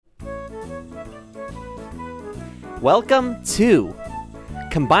Welcome to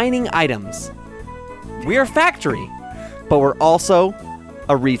Combining Items. We're a factory, but we're also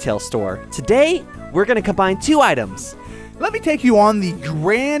a retail store. Today, we're going to combine two items. Let me take you on the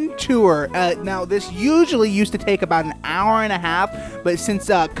grand tour. Now, this usually used to take about an hour and a half, but since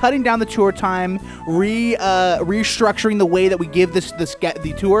cutting down the tour time, restructuring the way that we give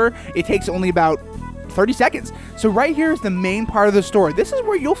the tour, it takes only about 30 seconds. So right here is the main part of the store. This is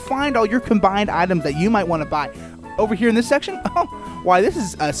where you'll find all your combined items that you might want to buy. Over here in this section, why, this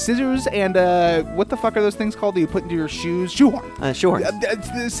is scissors and what the fuck are those things called that you put into your shoes? Shoehorn. Shoehorn.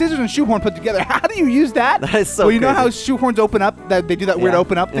 Scissors and shoehorn put together. How do you use that? That is so Well, you know crazy. how shoehorns open up? That they do that weird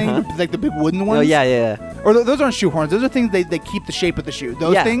open up thing, like the big wooden ones. Oh yeah. Or those aren't shoehorns. Those are things they keep the shape of the shoe.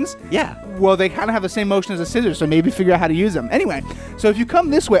 Those things. Yeah. Well, they kind of have the same motion as a scissors, so maybe figure out how to use them. Anyway, so if you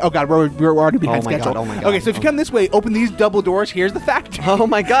come this way, oh god, we're already behind schedule. Oh my god. Okay, so if you come this way, open these double doors. Here's the factory. Oh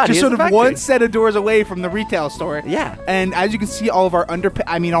my god. Just here's sort the of factory. one set of doors away from the retail store. Yeah. And as you can see, all of our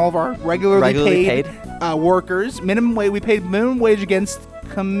all of our regularly paid. Workers, minimum wage. We paid minimum wage against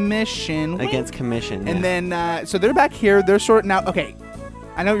commission. Against commission. And yeah. then, so they're back here. They're sorting out. Okay,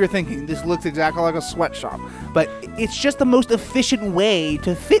 I know what you're thinking. This looks exactly like a sweatshop, but it's just the most efficient way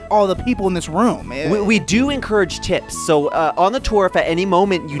to fit all the people in this room. We do encourage tips. So on the tour, if at any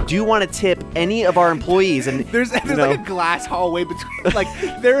moment you do want to tip any of our employees, and there's like a glass hallway between, like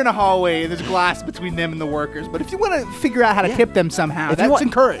they're in a hallway and there's glass between them and the workers. But if you want to figure out how to tip them somehow, that's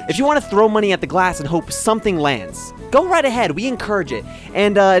encouraged. If you want to throw money at the glass and hope something lands, go right ahead. We encourage it.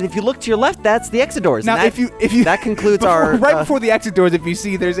 And if you look to your left, that's the exit doors. Now, if you that concludes before the exit doors, if you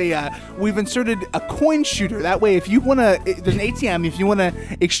see there's we've inserted a coin shooter. That way, if you want to, there's an ATM. If you want to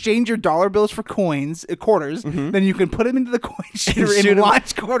exchange your dollar bills for coins, quarters, then you can put them into the coin shooter and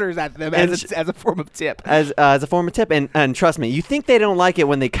launch quarters at them as a form of tip. As a form of tip, and trust me, you think they don't like it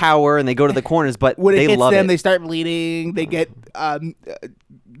when they cower and they go to the corners, but when they it hits love them, it. They start bleeding. They get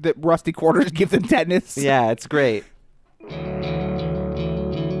the rusty quarters give them tetanus. Yeah, it's great.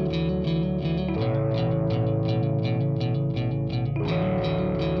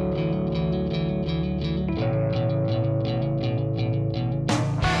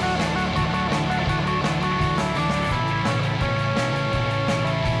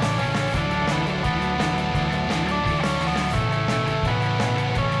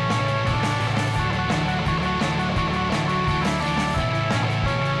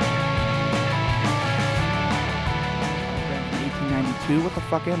 What the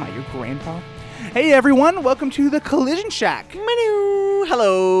fuck am I, your grandpa? Hey everyone, welcome to the Collision Shack.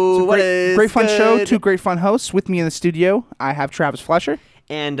 Hello. Great fun show, two great fun hosts. With me in the studio, I have Travis Fletcher.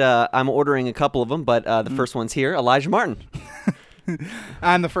 And I'm ordering a couple of them, but the first one's here, Elijah Martin.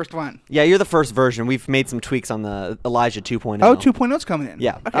 I'm the first one. Yeah, you're the first version. We've made some tweaks on the Elijah 2.0. Oh, 2.0's coming in.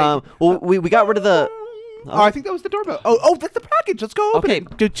 Yeah. Okay. Well, we got rid of the... Oh, I think that was the doorbell. Oh, that's the package. Let's go open Okay.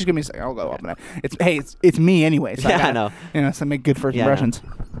 it. Dude, just give me a second. I'll go open it. It's me anyway. So I know. So make good first impressions.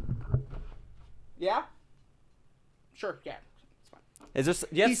 Yeah? Sure, yeah. It's fine. Is this? Do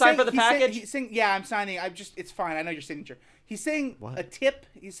you have to sign for the package? Yeah, I'm signing. It's fine. I know your signature. He's saying a tip.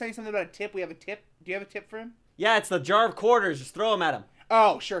 He's saying something about a tip. We have a tip. Do you have a tip for him? Yeah, it's the jar of quarters. Just throw them at him.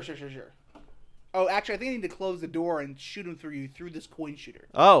 Oh, sure. Oh, actually, I think I need to close the door and shoot him through this coin shooter.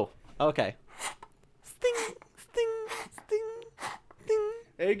 Oh, okay. Sting.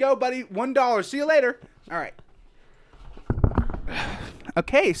 There you go, buddy. $1. See you later. All right.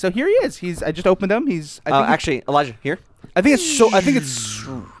 Okay, so here he is. I just opened him. Actually, Elijah, here. I think it's. Oh,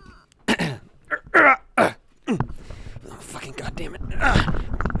 fucking goddamn it.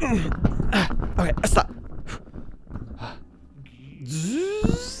 Okay, stop.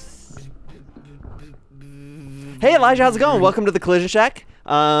 Hey, Elijah, how's it going? Welcome to the Collision Shack.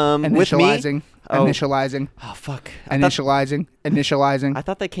 Initializing. With me. Oh. Initializing. Oh, fuck. Initializing. I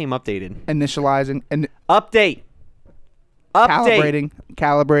thought they came updated. Initializing. Update.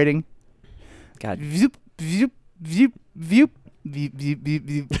 Calibrating. God. View.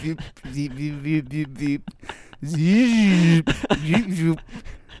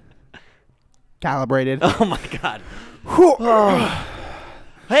 Calibrated. Oh my god.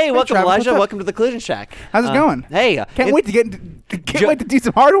 Hey, welcome, Travis, Elijah. Welcome to the Collision Shack. How's it going? Hey, Can't wait to do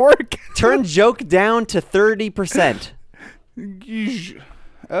some hard work. Turn joke down to 30%.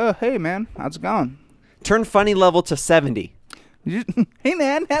 Hey man, how's it going? Turn funny level to 70. Hey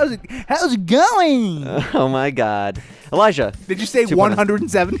man, how's it going? Oh my god. Elijah. Did you say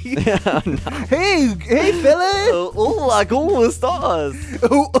 170? No. Hey fella. Hola, ¿cómo estás?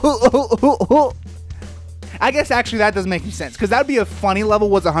 I guess actually that doesn't make any sense because that would be a funny level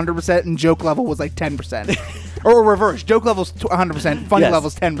was 100% and joke level was like 10%. Or reverse. Joke level's 100%, funny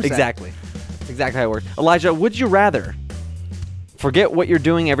level's 10%. Exactly. exactly how it works. Elijah, would you rather forget what you're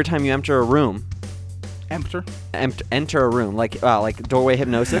doing every time you enter a room? Enter a room, like doorway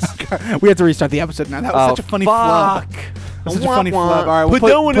hypnosis. We have to restart the episode now. That was such a funny flub. Such a funny flub. All right, we'll put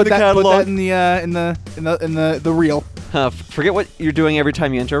that one in the catalog. Put that in the reel. Forget what you're doing every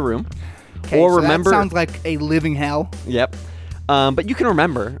time you enter a room. Okay, or so remember. That sounds like a living hell. Yep. But you can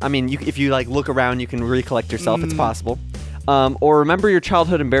remember. I mean, if you like look around, you can recollect yourself. It's possible. Or remember your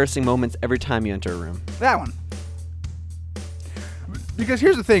childhood embarrassing moments every time you enter a room. That one. Because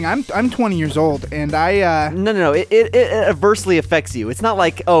here's the thing, I'm 20 years old, and I No. It adversely affects you. It's not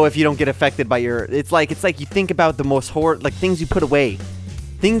like, oh, if you don't get affected by your. It's like you think about the most like things you put away,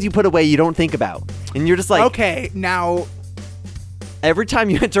 you don't think about, and you're just like, okay, now. Every time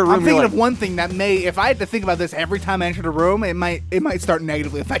you enter a room, I'm thinking you're of one thing that may, if I had to think about this every time I entered a room, it might start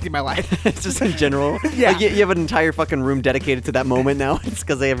negatively affecting my life. It's just in general. Yeah. Like you have an entire fucking room dedicated to that moment now. It's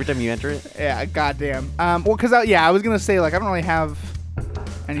because every time you enter it. Yeah, goddamn. Well, because I was gonna say like I don't really have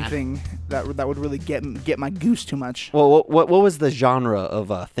anything that would really get my goose too much. Well, what was the genre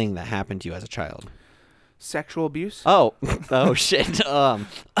of thing that happened to you as a child? Sexual abuse. Oh shit.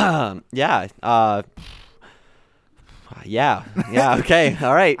 Yeah. Okay.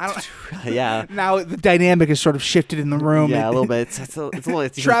 All right. Yeah. Now the dynamic has sort of shifted in the room. Yeah, a little bit. It's a little.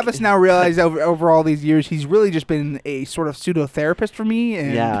 Travis now realized over all these years he's really just been a sort of pseudo therapist for me.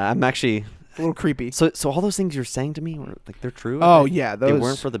 And yeah, I'm actually a little creepy. So all those things you're saying to me were like they're true. Oh yeah, they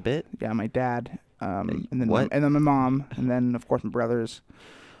weren't for the bit. Yeah, my dad, and then what? and then my mom, and then of course my brothers.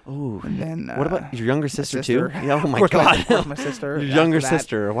 Oh, and then what about your younger sister too? Yeah, oh my god, of course my sister. Your younger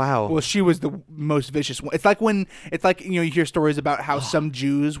sister. Wow. Well, she was the most vicious one. It's like you hear stories about how some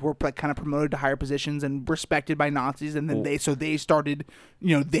Jews were like kind of promoted to higher positions and respected by Nazis, and then they started,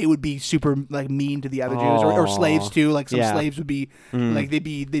 they would be super like mean to the other Jews or slaves too. Like some slaves would be like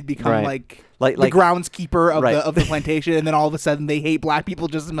they'd become like the groundskeeper of the plantation, and then all of a sudden they hate black people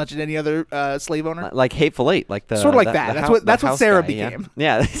just as much as any other slave owner. Like Hateful Eight, like the sort of like that. That's what Sarah became.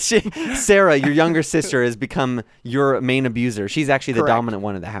 Yeah, Sarah, your younger sister, has become your main abuser. She's actually the dominant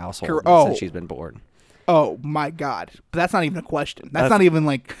one in the household since she's been born. Oh my God! But that's not even a question. That's not even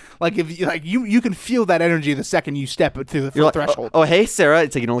like if you can feel that energy the second you step through the threshold. Oh, hey Sarah!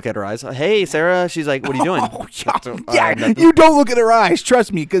 It's like you don't look at her eyes. Hey Sarah! She's like, what are you doing? You don't look at her eyes.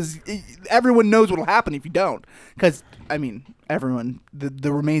 Trust me, because everyone knows what'll happen if you don't. Because everyone,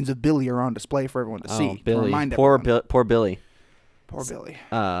 the remains of Billy are on display for everyone to see. Billy, poor Billy. Poor Billy.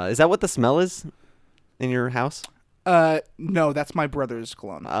 Is that what the smell is in your house? No, that's my brother's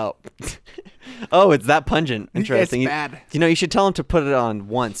cologne. Oh, it's that pungent. Interesting. It's bad. You should tell him to put it on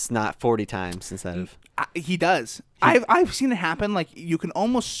once, not 40 times instead of. He does. I've seen it happen. Like you can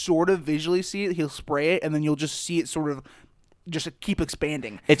almost sort of visually see it. He'll spray it, and then you'll just see it sort of just keep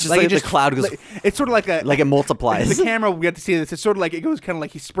expanding. It's just like the cloud goes. It's sort of like it multiplies. The camera, we get to see this. It's sort of like it goes kind of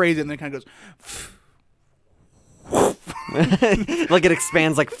like he sprays it, and then it kind of goes. Like it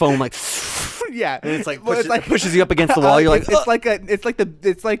expands like foam, like yeah, and it's like pushes you up against the wall. You're like, it's like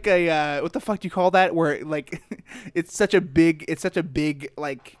a what the fuck do you call that? Where like it's such a big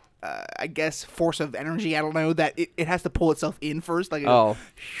like I guess force of energy. I don't know that it has to pull itself in first. Like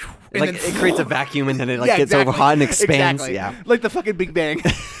it creates a vacuum and then it gets over hot and expands. Exactly. Yeah, like the fucking Big Bang.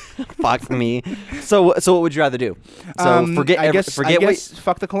 Fuck me. So what would you rather do? So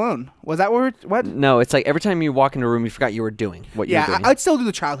fuck the cologne. Was that what? No, it's like every time you walk into a room, you forgot you were doing what you were doing. I'd still do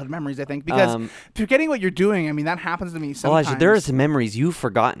the childhood memories. I think because forgetting what you're doing. That happens to me sometimes. Elijah, there are some memories you've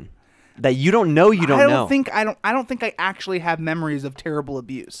forgotten that you don't know. I don't think I actually have memories of terrible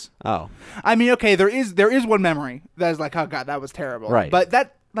abuse. Oh. Okay, there is one memory that is like, oh God, that was terrible. Right. But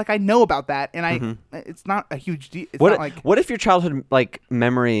that. Like I know about that, and it's not a huge deal. What if your childhood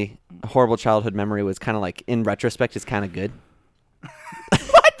memory, horrible childhood memory, was kind of like in retrospect is kind of good?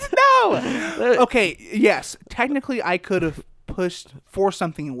 What? No. Okay. Yes. Technically, I could have forced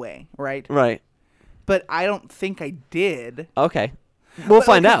something away. Right. Right. But I don't think I did. Okay. We'll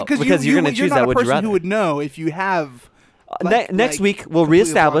find out because you're going to choose that. Would you rather? You're not a person who would know if you have. Next week we'll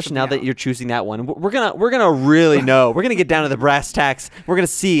reestablish now that you're choosing that one. We're gonna really know. We're gonna get down to the brass tacks. We're gonna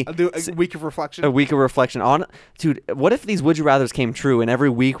see. I'll do a week of reflection. A week of reflection on, dude. What if these would you rather's came true and every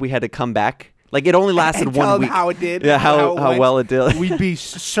week we had to come back? Like it only lasted and 1 week. How it did? Yeah, how well it did. We'd be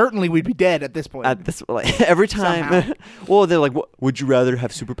dead at this point. Every time. Well, they're like, would you rather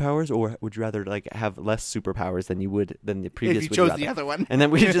have superpowers or would you rather have less superpowers than the previous? If you chose the other one, and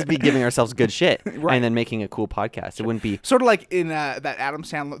then we'd just be giving ourselves good shit, right. And then making a cool podcast. It wouldn't be sort of like in that Adam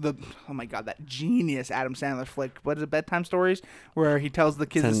Sandler. Oh my God, that genius Adam Sandler flick. What is it? Bedtime Stories, where he tells the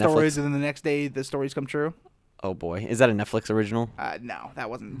kids the stories and then the next day the stories come true. Oh boy, is that a Netflix original? No, that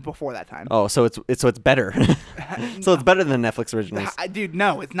wasn't before that time. Oh, so it's better. So it's better than the Netflix originals. Dude,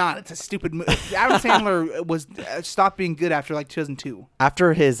 no, it's not. It's a stupid movie. Adam Sandler was stopped being good after like 2002.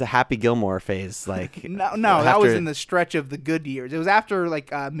 After his Happy Gilmore phase, like No, that was in the stretch of the good years. It was after like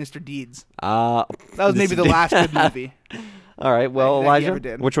Mr. Deeds. That was maybe the last good movie. All right, well, that he Elijah, ever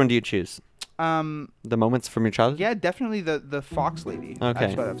did. which one do you choose? The moments from your childhood? Yeah, definitely the Fox Lady. Okay.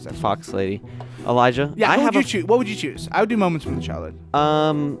 That's what I was Fox Lady. Elijah? Yeah, I what have would you choose? What would you choose? I would do moments from the childhood.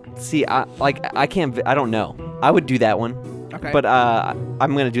 See, I can't, I don't know. I would do that one. Okay. But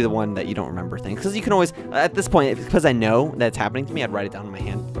I'm going to do the one that you don't remember things. Because you can always, at this point, because I know that it's happening to me, I'd write it down in my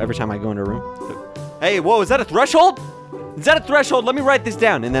hand every time I go into a room. Hey, whoa, is that a threshold? Is that a threshold? Let me write this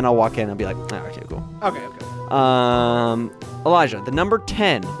down. And then I'll walk in and I'll be like, oh, okay, cool. Okay. Elijah, the number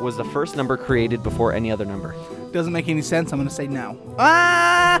 10 was the first number created before any other number. Doesn't make any sense. I'm going to say no.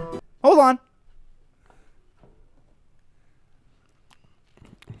 Hold on.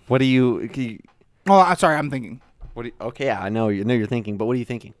 What do you Oh, I'm sorry. I'm thinking. okay, yeah, I know you're thinking, but what are you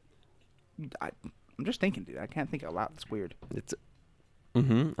thinking? I'm just thinking, dude. I can't think out loud. It's weird. It's all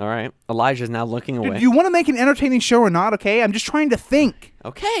right. Elijah's now looking away. Dude, do you want to make an entertaining show or not? Okay, I'm just trying to think.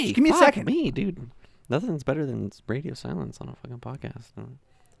 Okay, just give me a fuck second. Me, dude. Nothing's better than radio silence on a fucking podcast.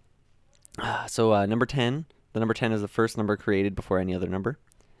 So number 10. The number 10 is the first number created before any other number.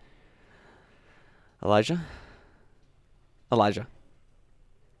 Elijah.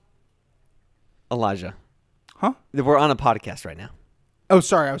 Huh? We're on a podcast right now. Oh,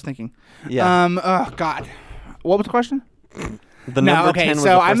 sorry. I was thinking. Yeah. Oh God. What was the question? The No. number Okay. 10 was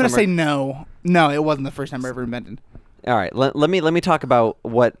So the I'm first gonna number. say no. No, it wasn't the first number ever invented. All right. Let me talk about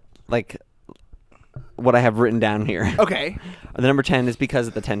what I have written down here. Okay. The number 10 is because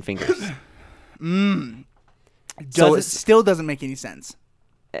of the 10 fingers. Still doesn't make any sense.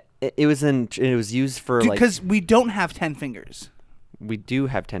 It was used for Because we don't have 10 fingers. we do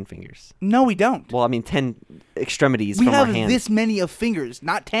have 10 fingers. No, we don't. Well, I mean 10 extremities We from our have hands. this many of fingers,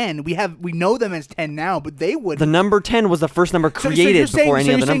 not 10. We know them as 10 now, but they would. The number 10 was the first number So created you're saying, before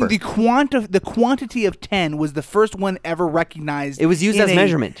any other number. The quantity of 10 was the first one ever recognized. It was used in as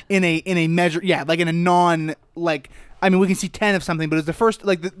measurement. in a measure. Yeah, like in a non like. I mean, we can see 10 of something, but it's the first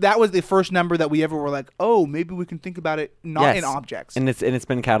that was the first number that we ever were like, oh, maybe we can think about it not in objects. And it's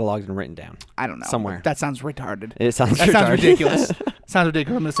been cataloged and written down. I don't know somewhere. That sounds retarded. It sounds that sounds retarded. ridiculous. Sounds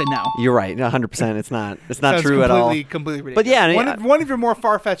ridiculous. I'm gonna say no. You're right. 100%. It's not. It's not Sounds true at all. Completely ridiculous. But yeah, one of your more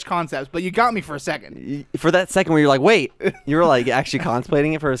far-fetched concepts, but you got me for a second. For that second where you're like, wait, you were like actually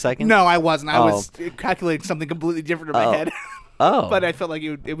contemplating it for a second. No, I wasn't. I Oh. was calculating something completely different in my head. Oh. But I felt like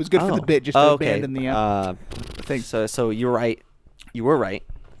it was good for the bit just to abandon the thing. So you're right. You were right.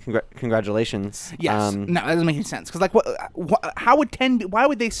 Congratulations. Yes. No, that doesn't make any sense. Because how would 10 be? Why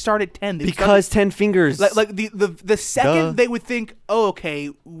would they start at 10? Because 10 fingers. Like the second they would think, oh,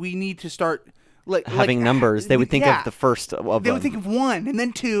 okay, we need to start having numbers. They would think yeah. of the first of They would think of 1 and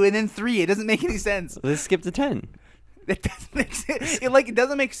then 2 and then 3. It doesn't make any sense. Let's skip to 10. It doesn't make sense. It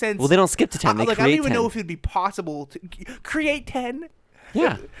doesn't make sense. Well, they don't skip to 10. They I create don't even 10. know if it'd be possible to create 10.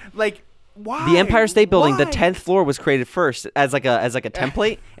 Yeah. Why? The Empire State Building, the Why? 10th floor was created first as like a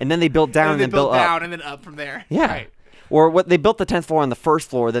template, and then they built down and then built up. down and then up from there. Yeah. Right. Or what they built the 10th floor on the first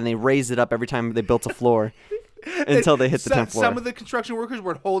floor, then they raised it up every time they built a floor until they hit the 10th floor. Some of the construction workers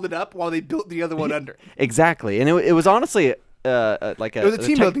would hold it up while they built the other one under. Exactly. And it was honestly like It was a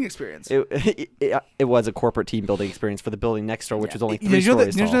team building experience. It was a corporate team building experience for the building next door, which was only 3 you know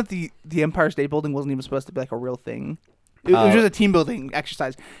stories that, tall. the Empire State Building wasn't even supposed to be like a real thing. It was just a team building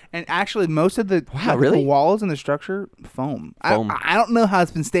exercise, and actually, most of the really? the walls and the structure foam. Foam. I don't know how it's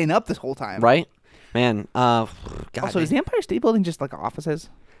been staying up this whole time. Right? Man. God, Also, is the Empire State Building just like offices?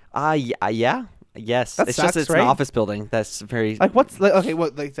 yeah. Yes. That it's sucks, just it's right? an office building. That's very Like what's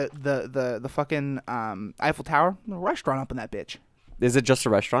the fucking Eiffel Tower? A restaurant up in that bitch. Is it just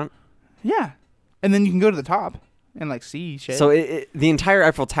a restaurant? Yeah, and then you can go to the top and like see shit. So the entire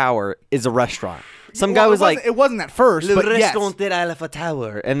Eiffel Tower is a restaurant. Some guy was like, it wasn't at first, "Le but yes. restaurant de l'Eiffel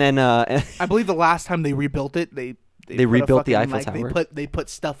Tower," and then I believe the last time they rebuilt it, they put a rebuilt the fucking, Eiffel Tower? They put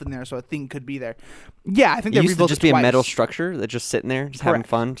stuff in there so a thing could be there. Yeah, I think it they used to rebuilt just it be twice. a metal structure that's just sitting there, just having Correct.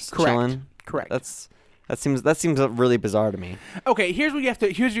 fun, just Correct. chilling. Correct. That seems really bizarre to me. Okay, here's what you have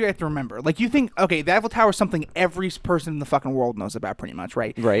to remember. Like you think, okay, the Eiffel Tower is something every person in the fucking world knows about, pretty much,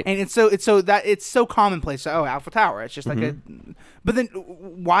 right? Right. And it's so commonplace. Oh, Eiffel Tower. It's just like a. But then,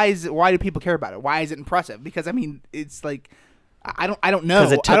 why do people care about it? Why is it impressive? Because I mean, it's like. I don't know.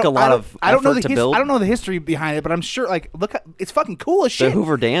 'Cause it took a lot of effort to build. I don't know the history behind it, but I'm sure. Like, look, it's fucking cool as shit. The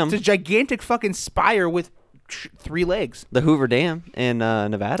Hoover Dam. It's a gigantic fucking spire with 3 legs. The Hoover Dam in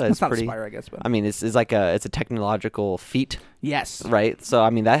Nevada is It's not pretty. a spider, I guess. But I mean, it's like it's a technological feat, yes. right? So I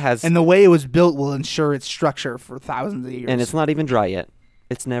mean, that has And the way it was built will ensure its structure for thousands of years. and it's not even dry yet.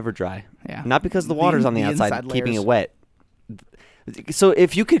 It's never dry. Yeah. Not because the water's on the outside inside keeping layers. it wet. So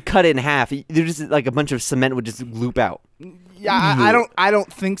if you could cut it in half, there's just like a bunch of cement would just loop out. Yeah, I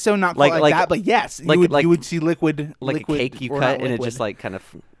don't think so. Not quite like that, but yes, you would see liquid, Like liquid a cake you or cut not and it liquid. just like kind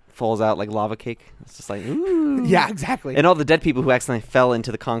of falls out like lava cake. It's just like ooh. Yeah, exactly. And all the dead people who accidentally fell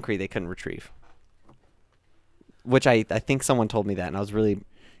into the concrete they couldn't retrieve. Which I think someone told me that, and I was really.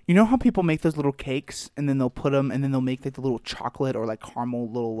 You know how people make those little cakes and then they'll put them and then they'll make like the little chocolate or like caramel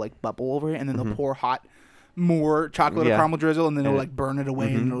little like bubble over it and then they'll pour more chocolate or Yeah. caramel drizzle and then And it'll like burn it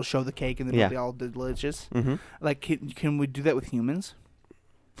away and it'll show the cake and then Yeah. it'll be all delicious. Mm-hmm. Like, can we do that with humans?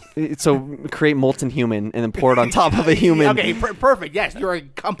 So create molten human and then pour it on top of a human. Okay, perfect. Yes, you're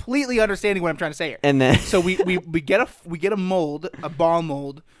completely understanding what I'm trying to say here. And then So we get a mold, a ball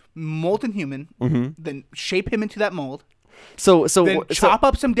mold, molten human, then shape him into that mold. so Then chop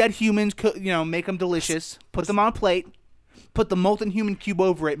up some dead humans, make them delicious, put them on a plate, put the molten human cube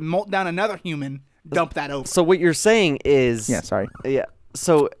over it, molt down another human, dump that over. So what you're saying is sorry. Yeah.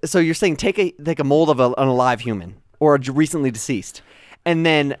 So you're saying take a mold of an alive human or a recently deceased, and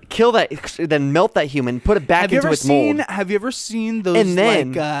then kill that, then melt that human, put it back into its mold. Have you ever seen those? And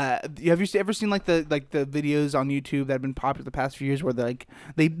then- have you ever seen the videos on YouTube that have been popular the past few years where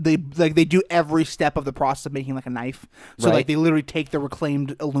they do every step of the process of making like a knife. So Right. like they literally take the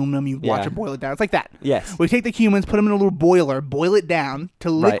reclaimed aluminum, you watch Yeah. it boil it down. It's like that. Yes. We take the humans, put them in a little boiler, boil it down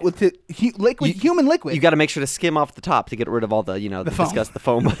to Right. liquid, human liquid. You got to make sure to skim off the top to get rid of all the the foam. disgust, the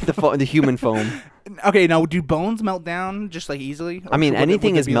foam, the human foam. Okay, now do bones melt down just like easily? I mean, Or would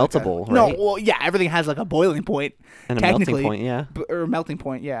anything there is be, like, meltable, No, right? well, yeah, everything has like a boiling point And a melting technically, point, yeah. or a melting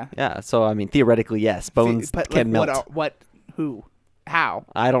point, yeah. Yeah. So I mean, theoretically, yes, bones But, can like, melt. What? Who? How?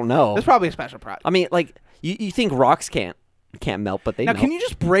 I don't know. There's probably a special product. I mean, like you think rocks can't melt, but they Now, melt. can you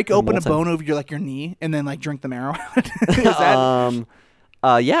just break open a molten. bone over your knee and then like drink the marrow out? Is that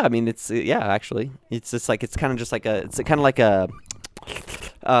Yeah, I mean it's actually it's just like it's kind of just like it's kind of like a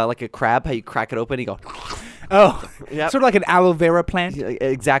crab, how you crack it open, you go Yep. Sort of like an aloe vera plant.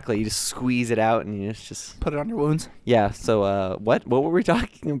 exactly, you just squeeze it out and you just Put it on your wounds. yeah. So what were we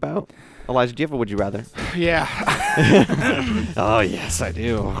talking about? Elijah, do you have a would you rather? Yeah. Oh yes, I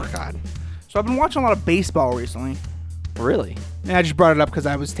do. Oh God, So I've been watching a lot of baseball recently. really? And I just brought it up because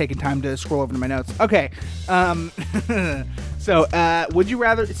I was taking time to scroll over to my notes. Okay. So, would you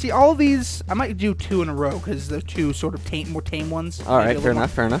rather see all of these? I might do 2 in a row because they're 2 sort of more tame ones. All Maybe right, a fair little more.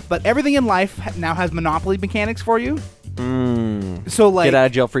 enough, fair enough. But everything in life now has Monopoly mechanics for you. So like Get out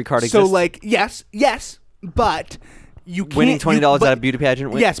of jail free card exists. So like yes, but you can't Winning $20 but- at a beauty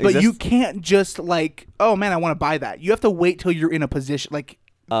pageant. Yes, but you exists? can't just like, oh man, I want to buy that. You have to wait till you're in a position like.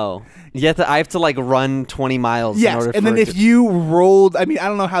 Oh, I have to like run 20 miles. in Yes, order and for then it if to- you rolled, I mean, I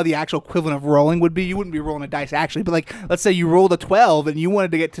don't know how the actual equivalent of rolling would be. You wouldn't be rolling a dice actually, but like, let's say you rolled a 12 and you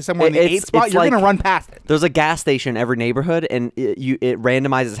wanted to get to somewhere in the It's- 8th spot, it's you're like- gonna run past it. There's a gas station in every neighborhood, and it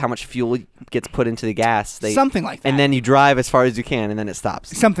randomizes how much fuel gets put into the gas. Something like that. And then you drive as far as you can, and then it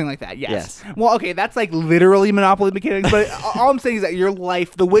stops. Something like that, yes. Yes. Well, okay, that's like literally Monopoly mechanics, but all I'm saying is that your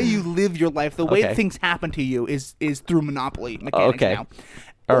life, the way you live your life, the way Okay. things happen to you is through Monopoly mechanics Okay. now.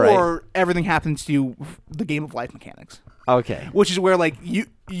 All right. Or everything happens to you, the game of life mechanics. Okay. Which is where like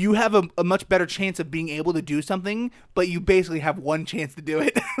you have a much better chance of being able to do something, but you basically have one chance to do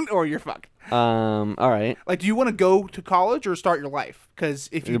it, or you're fucked. All right. Like, do you want to go to college or start your life? Because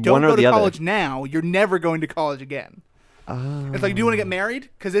if you One don't or go to the other. college now, you're never going to college again. It's like, do you want to get married?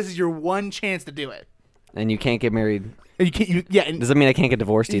 Because this is your one chance to do it. And you can't get married. And you can't. And Does that mean I can't get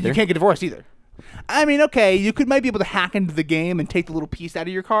divorced either? you can't get divorced either. I mean, okay, you might be able to hack into the game and take the little piece out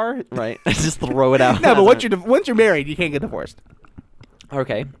of your car. Right. Just throw it out. No, but once you're married, you can't get divorced.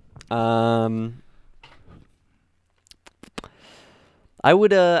 Okay. I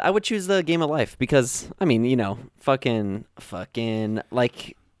would choose the game of life because I mean, fucking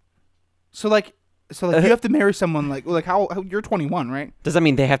like. So you have to marry someone like how you're 21, right? Does that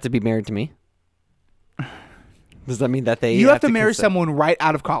mean they have to be married to me? Does that mean that they You have to marry consent? someone right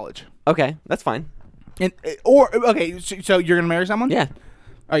out of college. Okay, that's fine. So you're gonna marry someone? Yeah,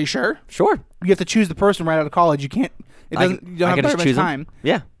 Are you sure? sure. You have to choose the person right out of college. You can't. It doesn't. You don't I have can very just much choose 'em. time.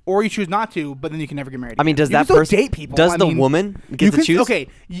 Yeah. Or you choose not to, but then you can never get married. I mean, does You that can still person date people? Does I the mean, woman you get to can- choose? Okay,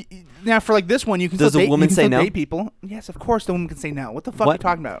 now for like this one, you can Does still the date. woman you can say still no? Date people. Yes, of course the woman can say no. What the fuck are you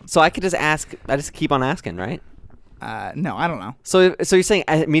talking about? So I could just ask. I just keep on asking, right? No, I don't know. So you're saying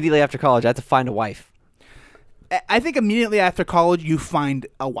immediately after college, I have to find a wife? I think immediately after college you find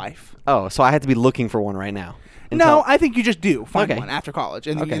a wife. Oh, so I had to be looking for one right now. No, I think you just do find Okay. one after college,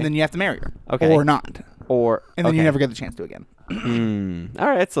 and Okay. then you have to marry her. Okay. Or not. And then you never get the chance to again. All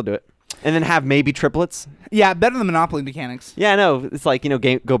right, still do it. And then have maybe triplets. Yeah, better than Monopoly mechanics. Yeah, no, it's like,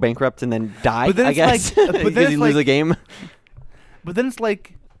 go bankrupt and then die, But then I it's guess. like- but then Because it's you lose like- a game. But then it's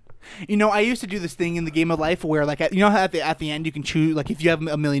like, I used to do this thing in the game of life where, like, how at the end you can choose, like, if you have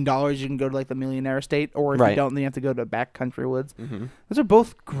 $1 million, you can go to like the millionaire estate, or if you Right. don't, then you have to go to backcountry woods. Mm-hmm. Those are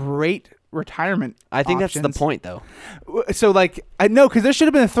both great retirement. I think that's options. the point, though. So, like, I know because there should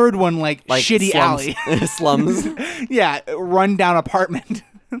have been a third one, like shitty slums. alley, Slums. yeah, rundown apartment.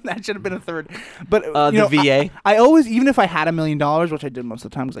 That should have been a third. But The VA. I always, even if I had $1 million, which I did most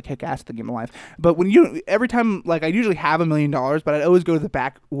of the time because I kick ass at the game of life. But every time, like, I usually have $1 million, but I'd always go to the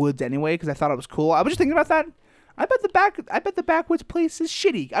backwoods anyway because I thought it was cool. I was just thinking about that. I bet the backwoods place is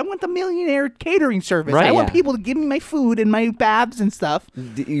shitty. I want the millionaire catering service. Right, I want yeah. people to give me my food and my baths and stuff.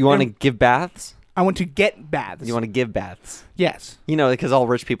 You want to give baths? I want to get baths. You want to give baths? Yes. Because all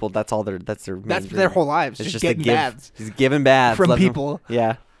rich people, that's their main That's dream. their whole lives. It's just to getting give. baths. Just giving baths From let them- people.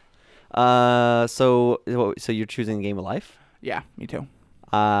 Yeah. So you're choosing the game of life? Yeah, me too.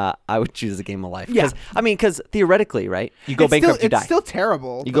 I would choose the game of life. Yeah. Because theoretically, right? You go bankrupt, you die. It's still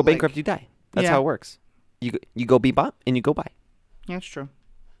terrible. You but, go bankrupt, you die. That's Yeah. how it works. You go bebop and you go by. Yeah, it's true.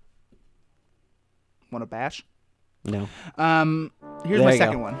 Want to bash? No. Here's There my you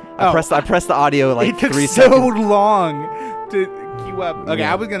second go. one. I pressed the audio like it took 3 so seconds. long to queue up. Okay,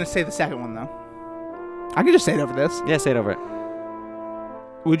 Yeah. I was gonna say the second one though. I could just say it over this. Yeah, say it over it.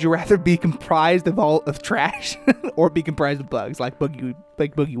 Would you rather be comprised of trash or be comprised of bugs like Boogie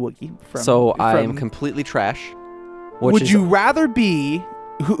Woogie? So I am from- completely trash. Would you rather be?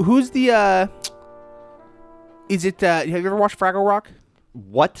 Who's the? Is it? Have you ever watched Fraggle Rock?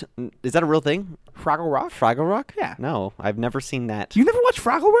 What? Is that a real thing? Fraggle Rock? Fraggle Rock? Yeah. No, I've never seen that. You never watched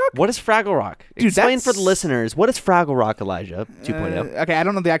Fraggle Rock? What is Fraggle Rock? Dude, Explain for the that's- listeners. What is Fraggle Rock, Elijah 2.0? Okay, I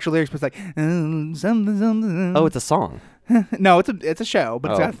don't know the actual lyrics, but it's like something. Oh, it's a song. No, it's a show,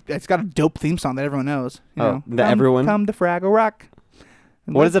 but Oh. it's got a dope theme song that everyone knows. You Oh, know, that everyone- come to Fraggle Rock.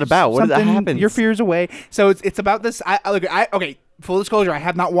 What is it about? What Something- happens? Your fears away. So it's about this. Okay. Full disclosure, I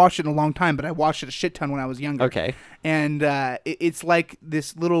have not watched it in a long time, but I watched it a shit ton when I was younger. Okay. And it's like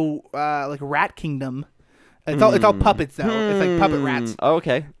this little like rat kingdom. It's all puppets though. It's like puppet rats. Oh,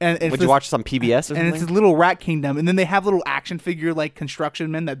 okay. And it's Would this- you watch this on PBS or And it's something? this little rat kingdom, and then they have little action figure like construction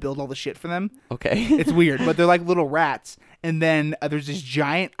men that build all the shit for them. Okay. It's weird, but they're like little rats. And then there's this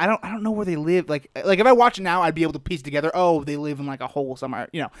giant. I don't know where they live. Like if I watch it now, I'd be able to piece together. Oh, they live in like a hole somewhere,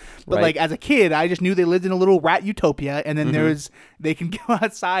 But Right. like as a kid, I just knew they lived in a little rat utopia. And Mm-hmm. then they can go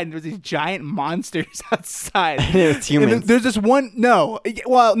outside, and there's these giant monsters outside. It's humans. And there's this one. No,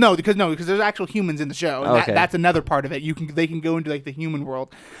 because there's actual humans in the show. And Okay. that's another part of it. They can go into like the human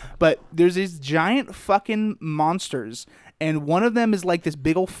world, but there's these giant fucking monsters. And one of them is like this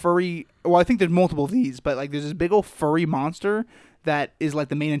big old furry. Well, I think there's multiple of these, but like there's this big old furry monster that is like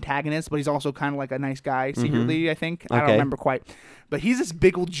the main antagonist, but he's also kind of like a nice guy secretly. I think I don't Okay. remember quite, but he's this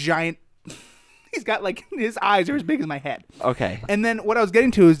big old giant. He's got like his eyes are as big as my head. Okay. And then what I was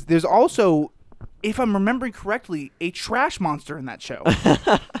getting to is there's also, if I'm remembering correctly, a trash monster in that show.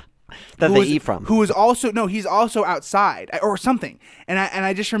 That who they is- eat from. Who is also he's also outside or something. And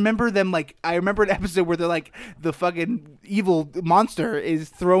I just remember them like I remember an episode where they're like the fucking evil monster is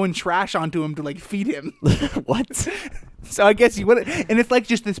throwing trash onto him to like feed him. What? So I guess you would, and it's like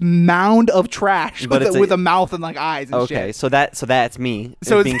just this mound of trash But it's with a mouth and like eyes. And Okay, shit. so that's me.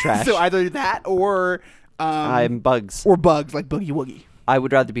 So being trash. So either that or I'm bugs. or bugs like Boogie Woogie. I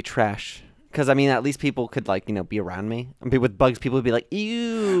would rather be trash. Because, I mean, at least people could, like, be around me. And with bugs, people would be like,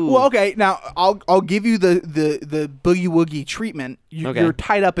 ew. Well, okay. Now I'll give you the Boogie Woogie treatment. Okay. You're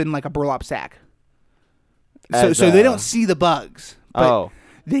tied up in like a burlap sack, As, so they don't see the bugs. But Oh.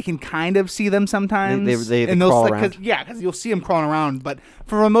 they can kind of see them sometimes. They and they'll crawl like, around. because you'll see them crawling around. But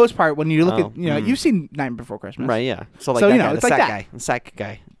for the most part, when you look Oh, at you've seen Nightmare Before Christmas, Right, yeah. So, like, So, that you know, guy, it's the like sack that. guy. The sack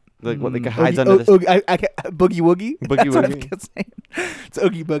guy. What the guy hides under this. Boogie Woogie. Boogie That's what I Woogie. kept saying. It's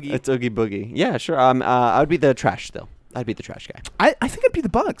Oogie Boogie. It's Oogie Boogie. Yeah, sure. I would be the trash still. I'd be the trash guy. I think it'd be the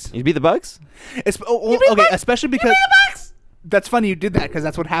bugs. You'd be the bugs? Okay, especially because that's funny you did that because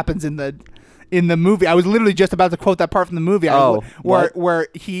that's what happens in the movie. I was literally just about to quote that part from the movie. What? Where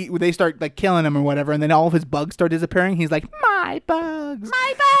they start like killing him or whatever, and then all of his bugs start disappearing. He's like, my bugs.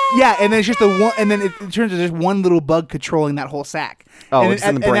 Yeah, and then it's just the one, and then it turns into just one little bug controlling that whole sack. Oh, and, it's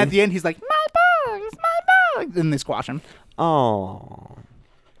in the and brain. at the end, he's like, my bugs, and they squash him. Oh.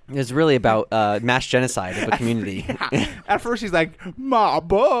 It's really about mass genocide of a community. Yeah. At first he's like, my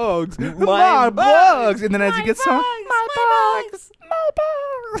bugs, my bugs, bugs. And then as he gets some, my bugs, my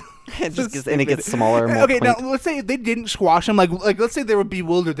bugs. it gets smaller and more Okay, now quaint. let's say they didn't squash him. Like let's say they were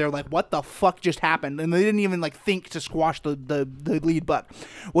bewildered. They're like, what the fuck just happened? And they didn't even like think to squash the lead bug.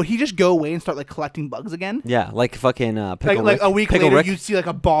 Would he just go away and start like collecting bugs again? Yeah, like fucking Pickle Like Rick. a week Pickle later, Rick. you'd see like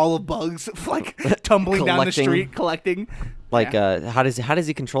a ball of bugs like tumbling down the Collecting. street, collecting. Like Yeah. how does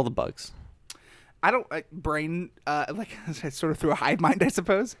he control the bugs? I don't brain like sort of through a hive mind, I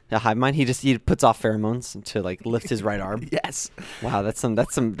suppose. A hive mind. He puts off pheromones to like lift his right arm. Yes, Wow, that's some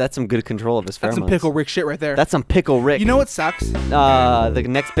good control of his pheromones. that's some Pickle Rick shit right there. That's some Pickle Rick. You know what sucks? The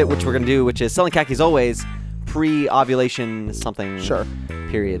next bit which we're gonna do, which is selling khakis always pre-ovulation something. Sure.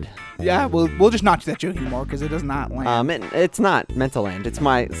 Period. Yeah, we'll just not do that joke anymore because it does not land. It's not meant to land. It's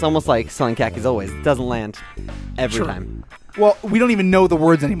almost like selling khakis always. It doesn't land every Sure. time. Well, we don't even know the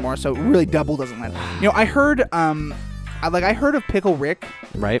words anymore, so it really double doesn't land. You know, I heard I heard of Pickle Rick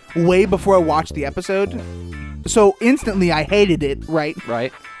Right. way before I watched the episode. So instantly I hated it, right?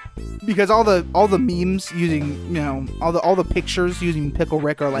 Right. Because all the memes using, all the pictures using Pickle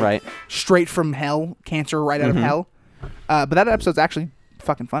Rick are like Right. straight from hell, cancer right out of hell. But that episode's actually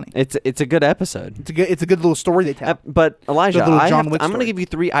fucking funny. It's a good episode. It's a good little story they tell. But Elijah, The little John I'm Wick going to story. give you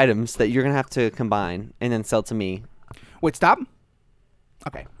 3 items that you're going to have to combine and then sell to me. Wait, stop.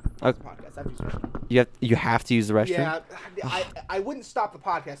 Okay. Okay. Podcast. I have to use You have to use the restroom. Yeah, I wouldn't stop the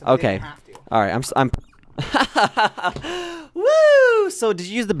podcast if Okay. I didn't have to. All right. I'm. Woo! So did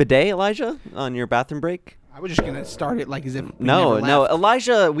you use the bidet, Elijah, on your bathroom break? I was just gonna start it like as if we No, never no, left.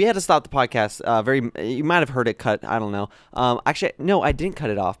 Elijah. We had to stop the podcast. You might have heard it cut. I don't know. Actually, no, I didn't cut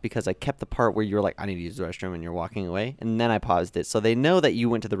it off because I kept the part where you were like, "I need to use the restroom," and you're walking away, and then I paused it, so they know that you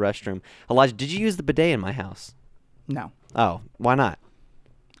went to the restroom. Elijah, did you use the bidet in my house? No, Oh, why not?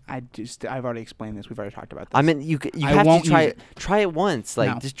 I've already explained this. We've already talked about this. I mean, you I have won't to try use it. Try it once. Like,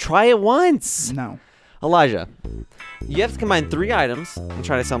 No. just try it once. no. Elijah, you have to combine 3 items and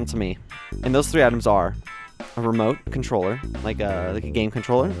try to sell them to me. And those 3 items are a remote controller, like a game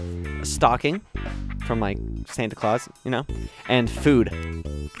controller, a stocking from like Santa Claus, and food.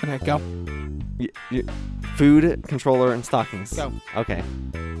 Okay, go. Food, controller, and stockings. Go. Okay.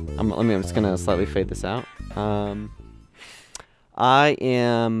 I'm just gonna slightly fade this out. I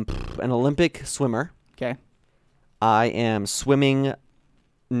am an Olympic swimmer. Okay. I am swimming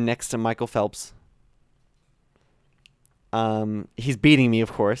next to Michael Phelps. He's beating me,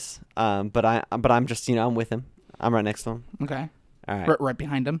 of course. But I'm just, I'm with him. I'm right next to him. Okay. All right. Right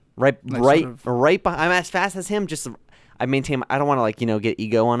behind him. Right Like sort of- behind. I'm as fast as him. Just I maintain. I don't want to get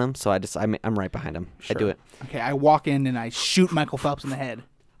ego on him. So I'm right behind him. I do it. Okay, I walk in and I shoot Michael Phelps in the head.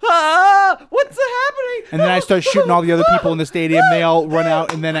 Ah! What's happening? And then I start shooting all the other people in the stadium. They all run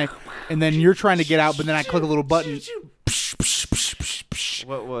out, and then you're trying to get out, but then I click a little button.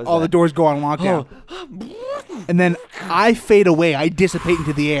 What was All the that? doors go on lockdown. And then I fade away. I dissipate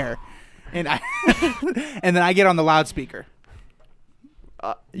into the air, and and then I get on the loudspeaker.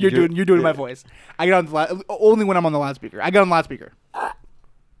 You're doing my voice. I get on the only when I'm on the loudspeaker. I get on the loudspeaker.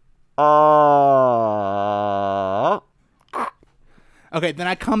 Okay, then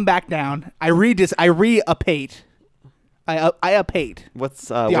I come back down. I reapate. I upate. What's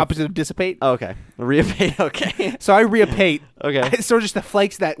The opposite of dissipate. Oh, okay. Reapate. Okay. So I reapate. Okay. Sort of just the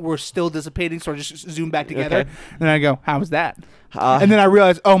flakes that were still dissipating sort of just zoom back together. Okay. And then I go, how was that? And then I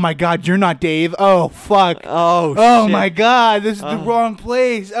realize, oh my God, you're not Dave. Oh, fuck. Oh shit. My God, this is the wrong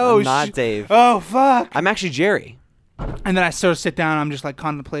place. Oh, I'm not Dave. Oh, fuck. I'm actually Jerry. And then I sort of sit down. I'm just like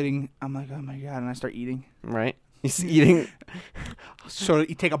contemplating. I'm like, oh my God. And I start eating. Right? He's eating. So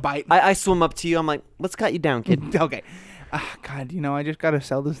you take a bite. I swim up to you. I'm like, what's got you down, kid? Okay. God, I just got to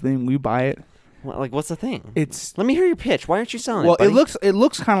sell this thing. We buy it. What's the thing? It's Let me hear your pitch. Why aren't you selling well, it, buddy? it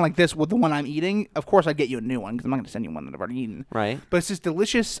looks kind of like this with the one I'm eating. Of course, I'd get you a new one because I'm not going to send you one that I've already eaten. Right. But it's this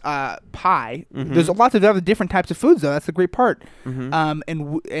delicious pie. Mm-hmm. There's lots of other different types of foods, though. That's the great part. And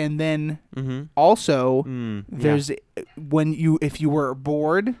then also there's if you were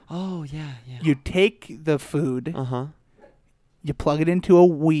bored, Oh yeah. you take the food, Uh-huh. you plug it into a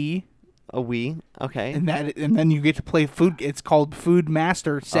Wii, A Wii. Okay. and then you get to play food. It's called Food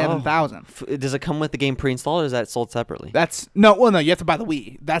Master 7000. Does it come with the game pre-installed, or is that sold separately? That's no. You have to buy the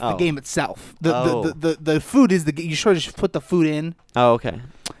Wii. That's the Oh. game itself. Oh. The food is you sort of just put the food in, Oh, okay.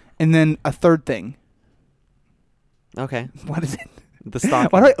 and then a third thing. Okay. What is it? The stocking.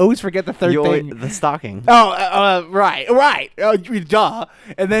 Why do I always forget the third You thing? the stocking. Oh, right. Duh.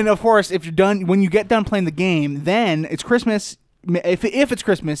 And then, of course, if you're done, when you get done playing the game, then it's Christmas. if it's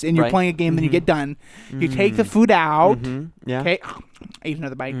Christmas and you're Right. playing a game, then you get done. You take the food out. Yeah. Okay, I ate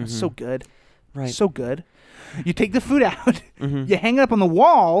another bite. It's so good. Right. So good. You take the food out. You hang it up on the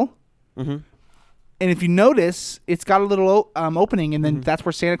wall. And if you notice, it's got a little opening, and then that's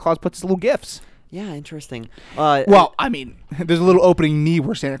where Santa Claus puts his little gifts. Yeah, interesting. Well, I mean, there's a little opening knee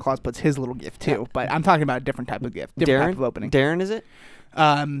where Santa Claus puts his little gift too, but I'm talking about a different type of gift, different type of opening. Darren, is it?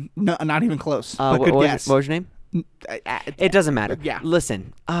 No, not even close. But good guess. What was your name? It doesn't matter. Yeah.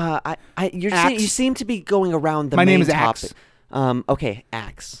 Listen, you Axe. seem to be going around the My main name is topic. Axe. Okay,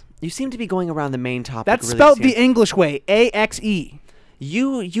 Axe. You seem to be going around the main topic. That's really spelled serious. the English way, AXE.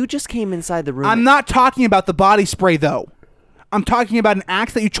 You just came inside the room. I'm not talking about the body spray though. I'm talking about an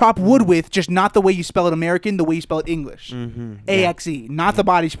axe that you chop wood with, just not the way you spell it American, the way you spell it English. AXE, not the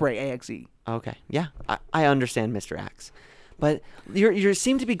body spray, AXE. Okay, yeah, I understand, Mr. Axe, but you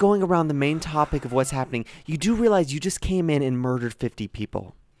seem to be going around the main topic of what's happening. You do realize you just came in and murdered 50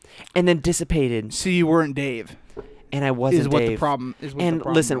 people, and then dissipated. See, you weren't Dave. And I wasn't Is what Dave. the problem is. What And the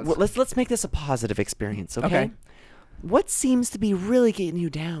problem listen, was. let's make this a positive experience, okay? Okay. What seems to be really getting you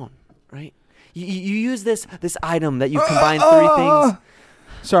down, right? You use this item that you combine three things.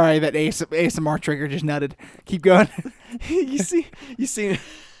 Sorry, that ASMR trigger just nutted. Keep going.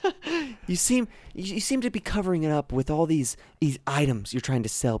 you seem to be covering it up with all these items you're trying to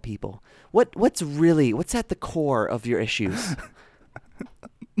sell people. What's at the core of your issues?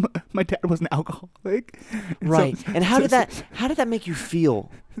 My dad was an alcoholic. Right. And how did that make you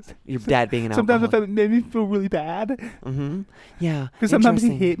feel? Your dad being an sometimes alcoholic. it made me feel really bad. Mm-hmm. Yeah. Because sometimes he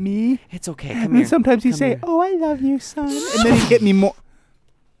interesting. hit me. It's okay. And Come then here. sometimes he'd Come say, here. "Oh, I love you, son." And then he'd hit me more.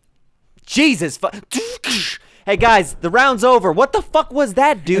 Jesus. Hey guys, the round's over. What the fuck was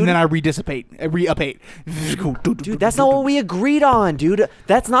that, dude? And then I re-dissipate. Re-upate. Dude, that's not what we agreed on, dude.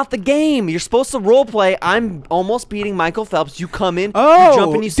 That's not the game. You're supposed to role play. I'm almost beating Michael Phelps. You come in, you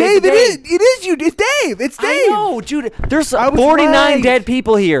jump in, you save Dave, the day. it is you. It's Dave. It's Dave. I know, dude. There's I was 49 right. dead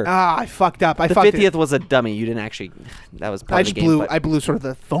people here. I fucked up. The 50th was a dummy. You didn't actually. That was part I of just the game. I blew sort of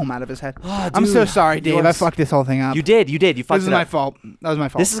the foam out of his head. Oh, I'm so dude. sorry, Dave. I fucked this whole thing up. You did. You fucked This is it my up. fault. That was my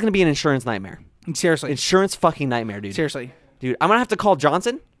fault. This is gonna be an insurance nightmare. Seriously. Insurance fucking nightmare, dude. Seriously. Dude, I'm gonna have to call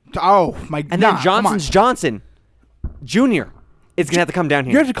Johnson, Oh my. and then Johnson's Johnson Jr. is gonna have to come down You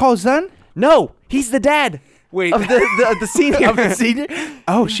here. have to call his son. No, he's the dad. Wait. Of the senior. Of the senior?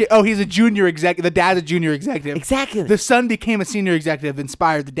 Oh shit! Oh, he's a junior executive. The dad's a junior executive. Exactly. The son became a senior executive,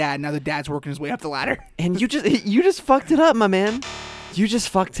 inspired the dad. Now the dad's working his way up the ladder. And you just fucked it up, my man. You just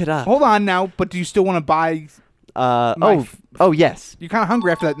fucked it up. Hold on now, but do you still want to buy? Oh yes. You're kind of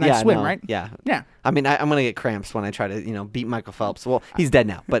hungry after that nice Yeah, swim, no, right? Yeah. Yeah. I mean, I'm gonna get cramps when I try to, beat Michael Phelps. Well, he's dead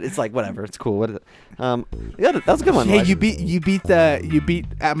now, but it's like whatever. It's cool. What is it? Yeah, that was a good one. Hey, Elijah. you beat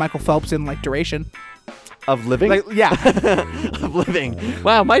Michael Phelps in like duration. Of living. Like yeah. Of living.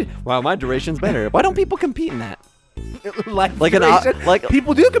 Wow, my duration's better. Why don't people compete in that? like An- like-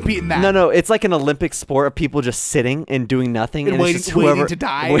 people do compete in that. No, it's like an Olympic sport of people just sitting and doing nothing, and waiting, it's just whoever waiting to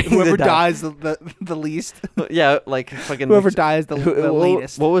die. waiting Whoever to die. dies the least. Yeah, like fucking Whoever dies the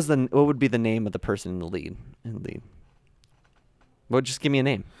latest. What would be the name of the person in the lead? Well, just give me a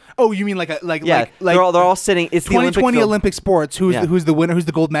name. Oh, you mean like Yeah, they're all sitting. It's the 2020 Olympic Olympic sports. Who's the winner? Who's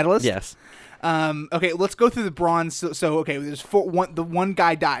the gold medalist? Yes. Okay, let's go through the bronze. So okay, there's the one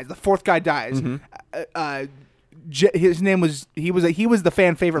guy dies. The fourth guy dies. Mm-hmm. His name was he was the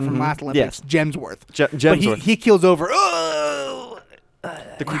fan favorite from last Olympics. Yes. Gemsworth. Gemsworth. But he kills over.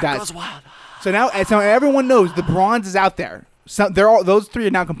 The crowd dies. goes wild. So now everyone knows the bronze is out there. So those three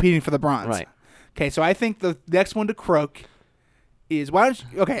are now competing for the bronze. Right. Okay, so I think the next one to croak is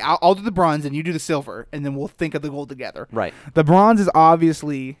I'll do the bronze and you do the silver, and then we'll think of the gold together. Right. The bronze is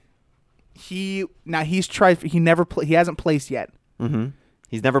obviously he hasn't placed yet. Mm-hmm.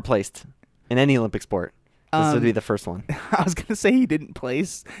 He's never placed in any Olympic sport. This would be the first one. I was gonna say he didn't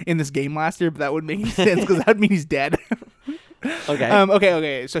place in this game last year, but that wouldn't make any sense because that would mean he's dead. Okay.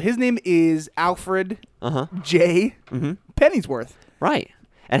 Okay. So his name is Alfred J. Pennyworth. Right.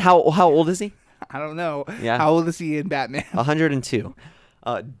 And how old is he? I don't know. Yeah. How old is he in Batman? 102.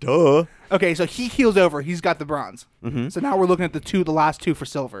 Duh. Okay, so he keels over. He's got the bronze. So now we're looking at the last two for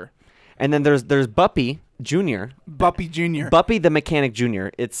silver. And then there's Buppy Jr. Buppy Jr. Buppy the Mechanic Jr.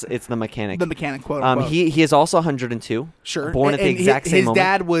 It's the mechanic. The mechanic, quote unquote. He is also 102. Sure. Born at the And exact same his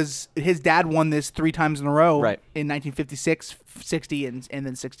moment. his dad won this 3 times in a row. Right. In 1956, 60, and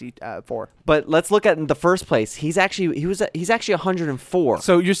then 64. But let's look at the first place. He's actually 104.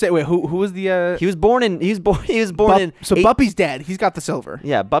 So you're saying who was the He was born in. So Buppy's dead. He's got the silver.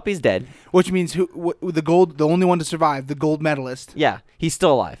 Yeah, Buppy's dead. Which means the gold, the only one to survive, the gold medalist Yeah, he's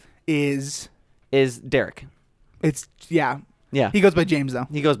still alive. is Derek. it's yeah. Yeah. He goes by James though.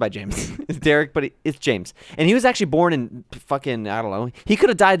 He goes by James. It's Derek, but it's James. And he was actually born in fucking, I don't know. He could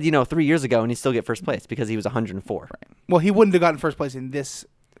have died, 3 years ago and he'd still get first place because he was 104. Right. Well, he wouldn't have gotten first place in this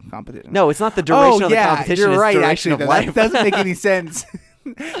competition. No, it's not the duration of the competition. You're right, it's actually. duration of That life. doesn't make any sense.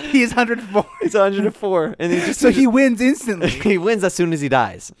 He is 104. He's 104. And he wins instantly. he wins as soon as he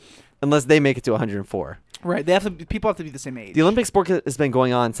dies. Unless they make it to 104. Right. People have to be the same age. The Olympic sport has been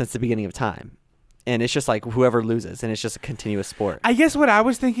going on since the beginning of time. And it's just like whoever loses, and it's just a continuous sport. I guess what I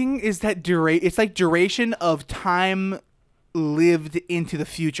was thinking is that it's like duration of time lived into the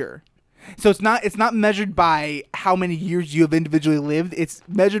future. So it's not measured by how many years you have individually lived. It's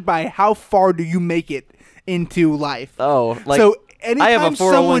measured by how far do you make it into life. Oh, like so I have a anytime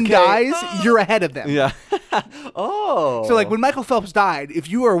 401k. someone dies, you're ahead of them. Yeah. Oh. So like when Michael Phelps died, if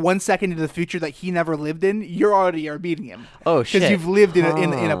you are 1 second into the future that he never lived in, you're already beating him. Oh shit. Because you've lived in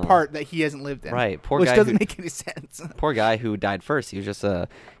a part that he hasn't lived in. Right. Poor which guy doesn't make any sense. Poor guy who died first. He was just an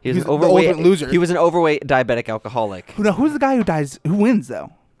the overweight ultimate loser. He was an overweight diabetic alcoholic. Who's the guy who dies? Who wins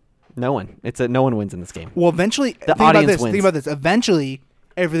though? No one. No one wins in this game. Well, eventually, The audience Think wins. about this. Eventually,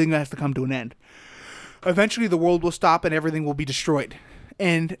 everything has to come to an end. Eventually, the world will stop and everything will be destroyed.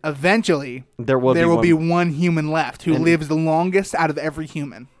 And eventually, There will be one human left who lives the longest out of every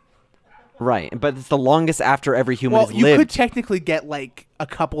human. Right, but it's the longest after every human Well, has you lived. could technically get like a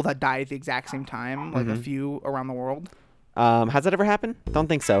couple that die at the exact same time, like Mm-hmm. a few around the world. Has that ever happened? Don't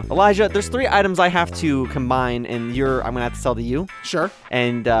think so. Elijah, there's 3 items I have to combine, and I'm gonna have to sell to you. Sure.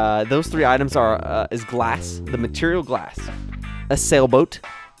 And those 3 items is glass, the material glass, a sailboat,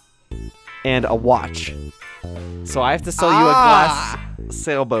 and a watch. So I have to sell you a glass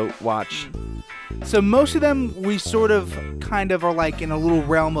sailboat watch. So most of them we sort of kind of are like in a little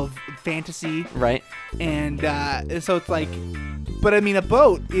realm of fantasy. Right? And so it's like, but I mean, a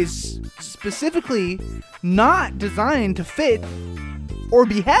boat is specifically not designed to fit or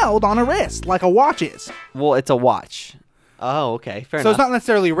be held on a wrist like a watch is. Well, it's a watch. Oh, okay. Fair So enough. it's not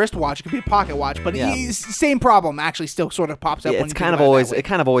necessarily a wrist watch; it could be a pocket watch. But Yeah. same problem actually still sort of pops up. Yeah, when it's you kind think of about it that way.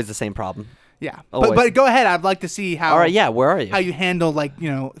 kind of always the same problem. Yeah. always. But go ahead. I'd like to see how. All right, yeah. Where are you? How you handle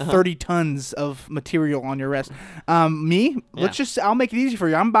 30 tons of material on your wrist. I'll make it easy for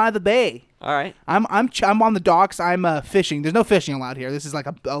you. I'm by the bay. All right. I'm on the docks. I'm fishing. There's no fishing allowed here. This is like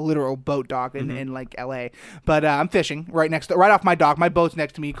a literal boat dock in like LA. But I'm fishing right off my dock. My boat's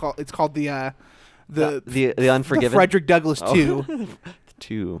next to me. It's called the Unforgiven. the Frederick Douglass II.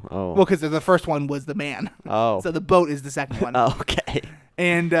 2. Oh. Well, because the first one was the man. Oh. So the boat is the second one. Oh, okay.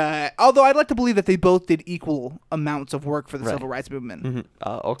 And although I'd like to believe that they both did equal amounts of work for the Right. civil rights movement.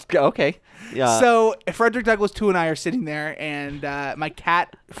 Mm-hmm. Okay. Yeah. So Frederick Douglass II and I are sitting there, and my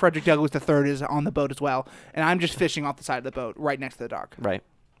cat Frederick Douglass III is on the boat as well, and I'm just fishing off the side of the boat right next to the dock. Right.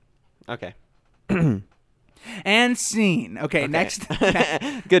 Okay. And scene. Okay, next.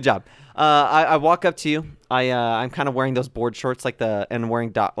 Good job. I walk up to you. I'm kind of wearing those board shorts and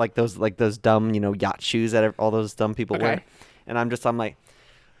wearing those dumb yacht shoes that all those dumb people Okay. wear. And I'm like,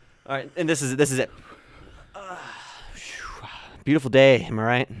 all right. And this is it. Beautiful day. Am I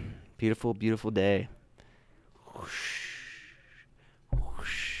right? Beautiful, beautiful day.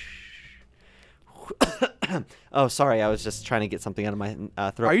 Oh, sorry. I was just trying to get something out of my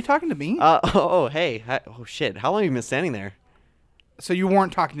throat. Are you talking to me? Hey. Oh, shit. How long have you been standing there? So you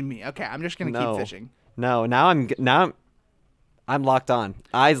weren't talking to me. Okay, I'm just gonna No. keep fishing. No. Now I'm locked on.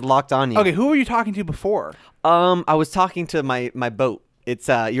 Eyes locked on you. Okay, who were you talking to before? I was talking to my boat. It's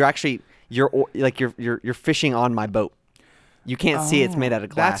you're fishing on my boat. You can't see it's made out of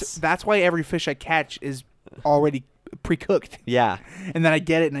glass. That's why every fish I catch is already pre-cooked. Yeah. And then I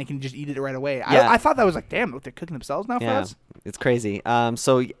get it and I can just eat it right away. Yeah. I thought that was like, damn, look, they're cooking themselves now for Yeah. us? It's crazy.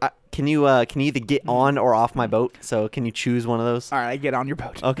 So can you either get on or off my boat? So can you choose one of those? All right, I get on your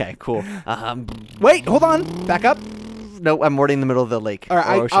boat. Okay, cool. Wait, hold on. Back up. No, I'm already in the middle of the lake. All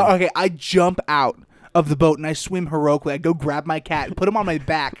right, or ocean. okay, I jump out of the boat and I swim heroically. I go grab my cat and put him on my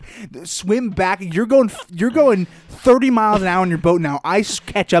back. Swim back. You're going 30 miles an hour on your boat now. I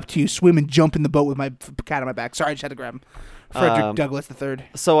catch up to you, swim and jump in the boat with my cat on my back. Sorry, I just had to grab him. Frederick Douglass III.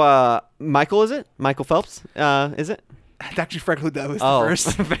 So Michael, is it? Michael Phelps? Is it? It's actually Frederick Douglass the Oh,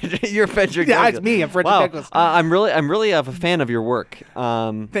 first. you're Frederick. Yeah, Douglass. it's me. I'm Frederick Wow. Douglass. I'm really a fan of your work.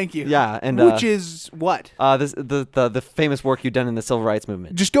 Thank you. Yeah, and which is what? the famous work you've done in the civil rights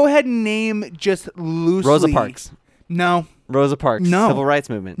movement. Just go ahead and name just loosely. Rosa Parks. No. Rosa Parks. No. Civil rights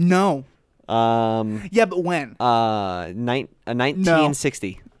movement. No. Um. Yeah, but when?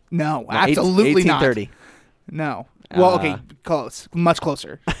 1960. No, No, absolutely not. 1830. No. Well, okay, close. Much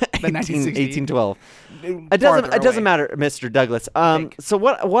closer. than 1960. 1812. It Farther doesn't away. matter, Mr. Douglas. think. So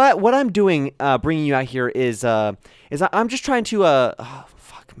what I'm doing, bringing you out here is I'm just trying to oh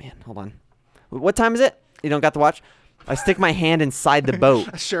fuck, man, hold on. What time is it? You don't got the watch? I stick my hand inside the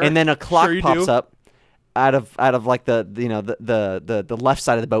boat, Sure. and then a clock Sure you pops do. up out of like the left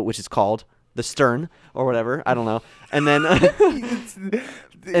side of the boat, which is called the stern or whatever. I don't know. And then and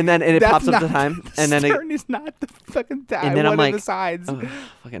it That's pops up not the time, the and then stern is not the fucking time. and then What I'm are like, the sides? oh,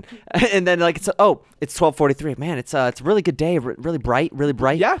 fucking, and then like it's 12:43. Man, it's a really good day, really bright,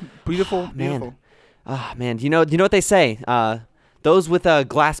 Yeah, beautiful, man. beautiful. Ah, man, you know what they say? Those with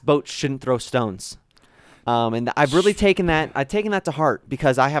glass boats shouldn't throw stones. And I've really taken that to heart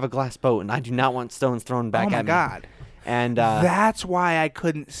because I have a glass boat and I do not want stones thrown back Oh at my me. god. And That's why I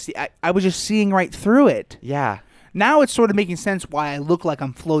couldn't see. I was just seeing right through it. yeah, Now it's sort of making sense why I look like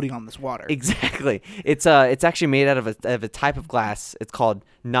I'm floating on this water. exactly. It's actually made out of a type of glass. It's called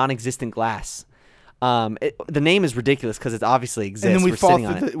non-existent glass. The name is ridiculous because it obviously exists. And then we We're fall sitting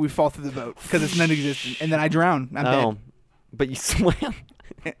on through it. the boat because it's non-existent, and then I drown. I'm Oh, but you swam.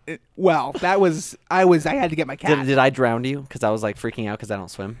 dead. Well, I had to get my cat. Did I drown you? Because I was like freaking out because I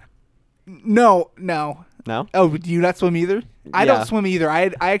don't swim. No. No. Oh, do you not swim either? I Yeah. don't swim either.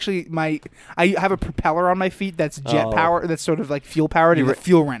 I actually I have a propeller on my feet that's jet Oh. power. That's sort of like fuel powered, and the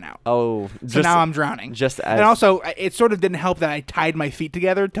fuel ran out. Oh, So now I'm drowning. just as And also, it sort of didn't help that I tied my feet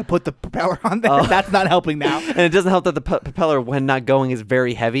together to put the propeller on there. Oh. That's not helping now. and it doesn't help that the propeller, when not going, is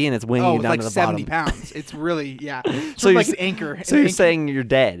very heavy and it's winging Oh, you it's down like to the 70 bottom. pounds. It's really, yeah. So So you're like s- an anchor. So an you're anchor. saying you're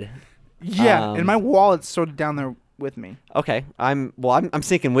dead? Yeah, and my wallet's sort of down there with me. Okay, I'm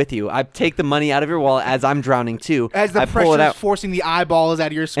sinking with you. I take the money out of your wallet as I'm drowning too. As the I pull it pressure's out forcing the eyeballs out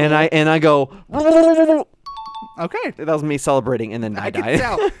of your skull. and I go. Okay. That was me celebrating, and then I can died.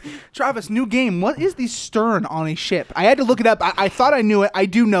 tell. Travis, new game. What is the stern on a ship? I had to look it up. I thought I knew it. I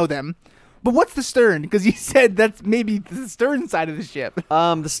do know them. But what's the stern? Because you said that's maybe the stern side of the ship.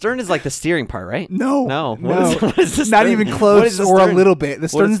 The stern is like the steering part, right? No. No. No. What is the Not stern? even What close is the or a stern? little bit. The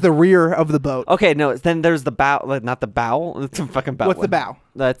stern's the rear of the boat. Okay, no. Then there's the bow, like, not the bow. It's a fucking bow. What's the bow?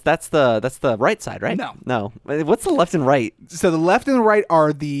 That's the right side, right? No. What's the left and right? So the left and the right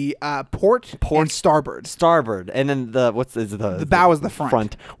are the port and starboard. Starboard, and then the bow is the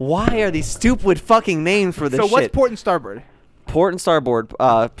front. Why are these stupid fucking names for this So shit? what's port and starboard? Port and starboard.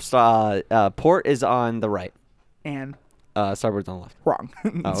 Port is on the right. And Starboard's on the left. wrong. Oh,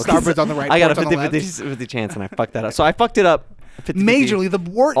 okay. Starboard's on the right. I got a port's on the 50, left. 50 chance, and I fucked that up. So I fucked it up. 50-50. Majorly, the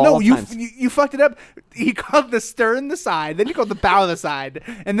word. all No, you times. fucked it up. You called the stern the side, then you called the bow the side,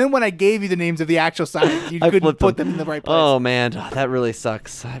 and then when I gave you the names of the actual side, you I couldn't flipped put them in the right place. Oh man, that really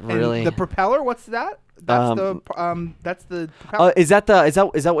sucks. That And really. the propeller. What's that? That's the propeller. Is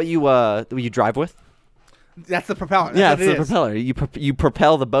that what you drive with? That's the propeller. That's Yeah, what it's the it is. propeller. You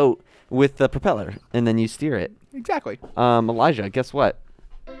propel the boat with the propeller, and then you steer it. Exactly. Elijah, guess what?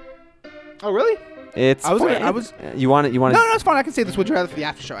 Oh, really? It's. I was fun- gonna- I was- You want it? You want No, it? no, it's fine. I can say this. Would you rather for the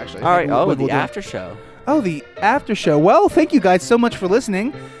after show, actually? All right. We'll- Oh, we'll the do it. after show. Oh, the after show. Well, thank you guys so much for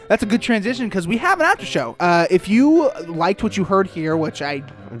listening. That's a good transition because we have an after show. If you liked what you heard here, which I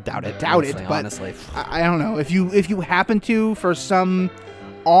Doubt it. but honestly. I don't know if you happen to, for some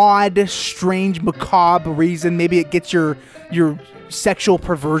odd, strange, macabre reason, maybe it gets your sexual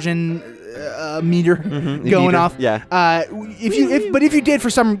perversion meter going meter, off. yeah. If you did for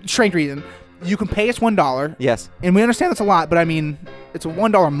some strange reason, you can pay us $1. Yes. And we understand that's a lot, but I mean, it's a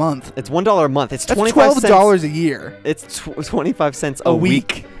 $1 a month. It's $1 a month. It's That's 25 cents. $12 a year. It's 25 cents a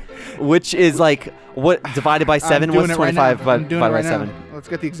week. which is like what divided by 7? I'm doing What's it right now. 25 I'm doing it divided right by 7? now. Let's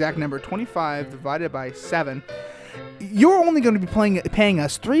get the exact number. 25 divided by 7. You're only going to be paying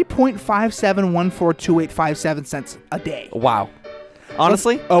us 3.57142857 cents a day. Wow.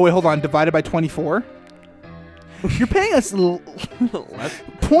 Honestly, Oh, wait, hold on. Divided by 24. You're paying us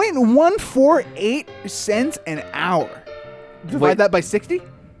 0.148 cents an hour. Divide Wait. that by 60. You're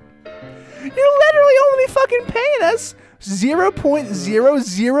literally only fucking paying us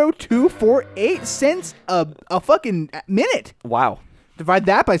 0.00248 cents a fucking minute. wow. Divide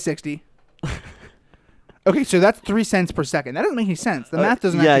that by 60. Okay, so that's 3 cents per second. That doesn't make any sense. The math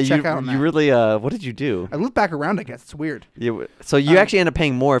doesn't actually check out on that. you really what did you do? I look back around, I guess. It's weird. So you actually end up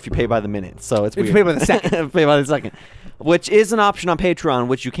paying more if you pay by the minute. So it's If you weird. pay by the second. Pay by the second, which is an option on Patreon,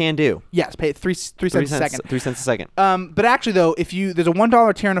 which you can do. Yes, pay 3 cents a second. 3 cents a second. But actually, though, if there's a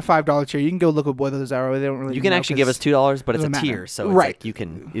 $1 tier and a $5 tier, you can go look at what those are. They don't really. You can know actually give us 'cause- $2, but it's a doesn't matter. tier, so it's Right. like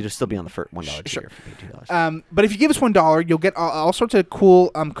you'll just still be on the $1 tier Sure. if you pay $2. But if you give us $1, you'll get all sorts of cool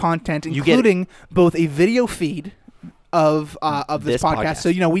content, You get- including both a video feed of this This podcast.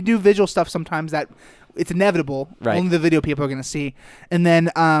 podcast. So we do visual stuff sometimes that it's inevitable. Right. Only the video people are going to see. And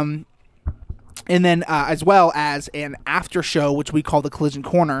then as well as an after show, which we call the Collision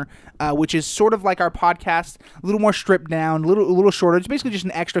Corner, which is sort of like our podcast, a little more stripped down, a little shorter. It's basically just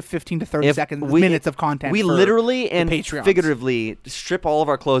an extra 15 to 30 minutes of content. We literally and Patreons. figuratively strip all of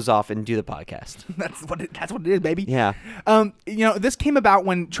our clothes off and do the podcast. That's what it is, baby. Yeah. This came about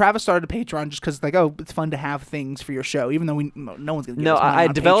when Travis started a Patreon, just because it's fun to have things for your show, even though no one's gonna. Give us money I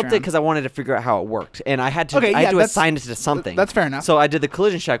on developed Patreon. it because I wanted to figure out how it worked, and I had to assign it to something. That's fair enough. So I did the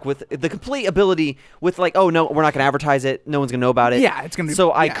Collision Check with the complete ability with like, oh no, we're not gonna advertise it. No one's gonna know about it. Yeah, it's gonna be.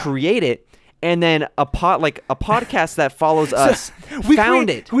 So I create it. And then a podcast that follows us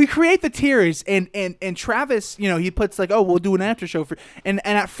We create the tiers, and Travis, he puts like, oh, we'll do an after show for, and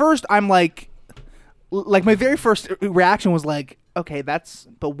at first I'm like my very first reaction was like, okay,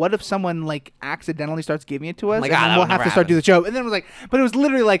 but what if someone like accidentally starts giving it to us, and then we'll have to start doing the show, and then it was like, but it was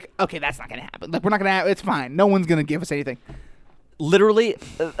literally like, okay, that's not gonna happen. Like we're not gonna, it's fine. No one's gonna give us anything. Literally,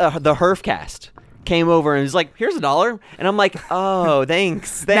 the Herfcast came over and was like, here's $1, and I'm like, oh,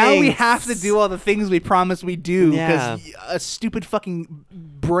 thanks. Now we have to do all the things we promised we do because Yeah. a stupid fucking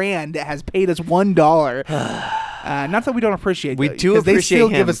brand has paid us $1. Not that we don't appreciate. We do appreciate. They still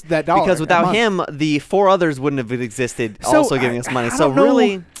him give us that $1 because without a month. him, the 4 others wouldn't have existed. So, also giving us money. I So don't know.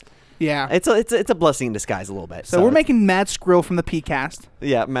 really, Yeah. it's a blessing in disguise a little bit. So we're making Mad Skrill from the PCast.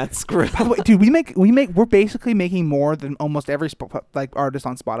 Yeah, Matt Screw. By the way, dude, we're basically making more than almost every artist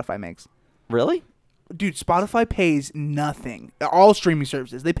on Spotify makes. Really? Dude, Spotify pays nothing. All streaming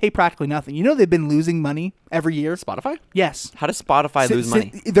services, they pay practically nothing. You know they've been losing money every year. Spotify? Yes. How does Spotify lose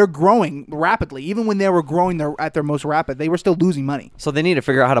money? They're growing rapidly. Even when they were growing at their most rapid, they were still losing money. So they need to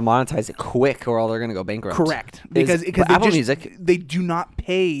figure out how to monetize it quick, or they're going to go bankrupt. Correct. Because Apple Music, they do not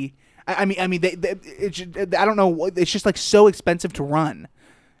pay. I mean, I don't know. It's just like so expensive to run.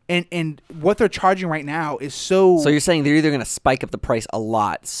 And what they're charging right now is so... So you're saying they're either going to spike up the price a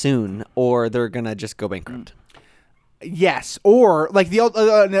lot soon, or they're going to just go bankrupt. Yes, or like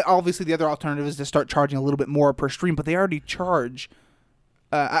obviously the other alternative is to start charging a little bit more per stream, but they already charge.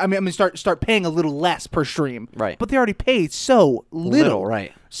 Start paying a little less per stream, Right? But they already pay so little,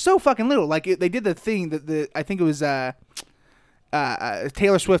 right? So fucking little. Like they did the thing that I think it was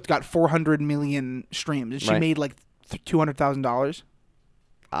Taylor Swift got 400 million streams, and she made like $200,000.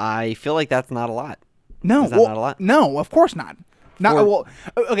 I feel like that's not a lot. No, Is that not a lot? No, of course not.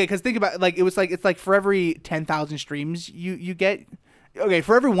 Okay, because think about it, it's like for every 10,000 streams you get, okay,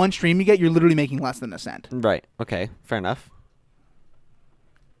 for every one stream you get, you're literally making less than a cent. Right. Okay. Fair enough.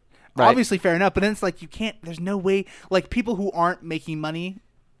 Right. Obviously, fair enough, but then it's like you can't. There's no way. Like people who aren't making money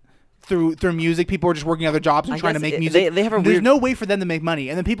through music, people are just working other jobs and trying to make music. They have a There's weird... no way for them to make money,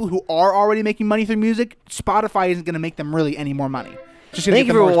 and then people who are already making money through music, Spotify isn't going to make them really any more money. Thank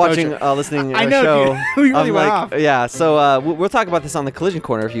you for watching, listening to I our know, show. dude. We really went off. Yeah, so we'll talk about this on the Collision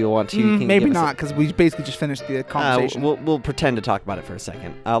Corner if you want to. You can Maybe give us not, because we basically just finished the conversation. We'll pretend to talk about it for a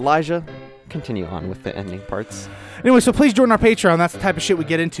second. Elijah, continue on with the ending parts. Anyway, so please join our Patreon. That's the type of shit we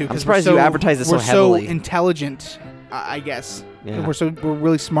get into. I'm surprised you advertise it so heavily. We're so intelligent, I guess. Yeah. We're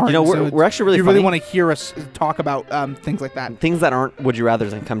really smart. You know, we're actually really You funny. really want to hear us talk about things like that. Things that aren't would you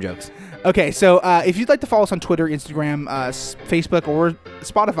rathers and cum jokes. Okay, so if you'd like to follow us on Twitter, Instagram, Facebook, or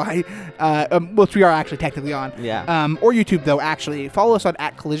Spotify, which we are actually technically on. Yeah. Or YouTube, though, actually. Follow us on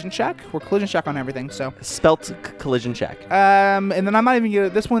 @CollisionCheck. We're CollisionCheck on everything, so. Spelt Collision Check. And then I'm not even gonna.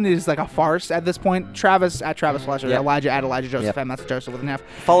 This one is like a farce at this point. Travis @TravisFletcher. Yep. Elijah @ElijahJoseph. Yep. And that's Joseph with an F.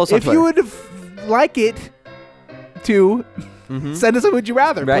 Follow us on If Twitter. you would like it to, send us a Would You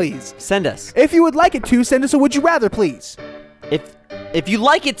Rather, Right. please. Send us. If you would like it to, send us a Would You Rather, please. If you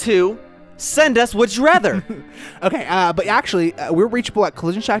like it to, send us Would You Rather. Okay, but actually, we're reachable at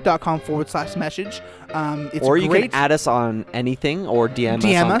collisioncheck.com/message. It's or you great. can add us on anything or DM us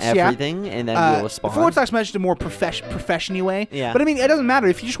on everything, and then we'll respond. /message a more professional way. Yeah. But I mean, it doesn't matter.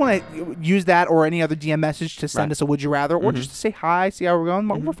 If you just want to use that or any other DM message to send us a Would You Rather, or just to say hi, see how we're going,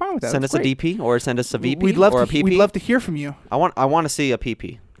 we're fine with that. Send That's us great. a DP or send us a VP We'd love or to, a PP. We'd love to hear from you. I want to see a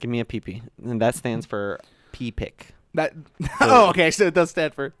PP. Give me a PP, and that stands for P-pick. That okay, so it does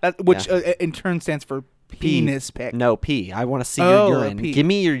stand for that, which in turn stands for penis pick. No, P. I want to see Oh, your a urine. P. Give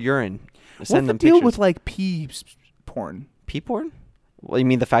me your urine. What's Send the them deal pictures. with like pee porn? P porn? Well, you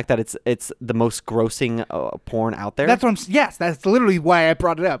mean the fact that it's the most grossing porn out there? That's what I'm. Yes, that's literally why I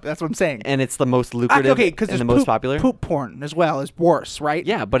brought it up. That's what I'm saying. And it's the most lucrative because and there's the most popular? Poop porn as well is worse, right?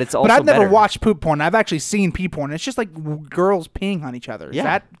 Yeah, but it's also But I've never better. watched poop porn. I've actually seen pee porn. It's just like girls peeing on each other. Is Yeah.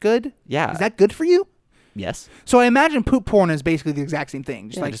 that good? Yeah. Is that good for you? Yes. So I imagine poop porn is basically the exact same thing.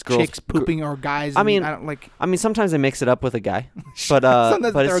 Just Yeah, like just girls- chicks pooping or guys. I mean, I don't like. I mean, sometimes they mix it up with a guy, but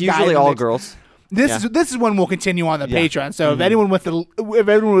Sometimes but there it's are guys usually in all mix. girls. This is one we'll continue on the Yeah. Patreon. So if anyone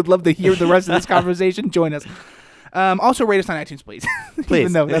would love to hear the rest of this conversation, join us. Also rate us on iTunes, please. Please.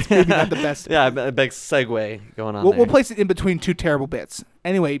 Even though that's maybe not the best. Yeah, a big segue going on We'll there. place it in between two terrible bits.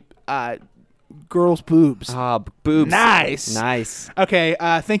 Anyway, girls' boobs. Boobs. Nice. Nice. Okay,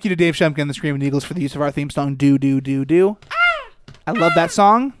 thank you to Dave Shumka and the Screaming Eagles for the use of our theme song, Do, Do, Do, Do. I love that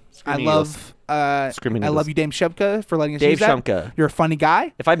song. Screaming I love Screaming I Eagles. love you, Dave Shumka, for letting us Dave use that. Shumka. You're a funny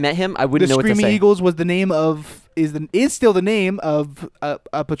guy. If I met him, I The wouldn't know what to Screaming say. Eagles was the name of is still the name of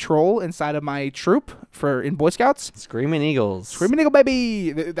a patrol inside of my troop in Boy Scouts. Screaming Eagles. Screaming Eagle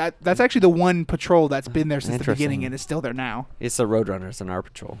baby. That's actually the one patrol that's been there since the Interesting. beginning and is still there now. It's the Roadrunners in our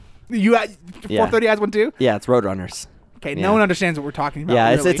patrol. You 430 has one too. Yeah, it's Roadrunners. Okay, Yeah. no one understands what we're talking about. Yeah,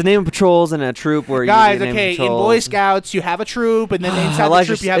 really. it's a name of patrols and a troop where Guys, you name okay, in patrols. Boy Scouts you have a troop, and then inside the Elijah,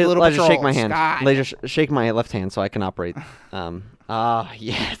 troop you have a little Elijah, patrol. shake my hand. God. Elijah, shake my left hand so I can operate.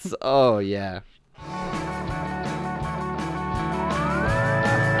 Yes. Oh, yeah.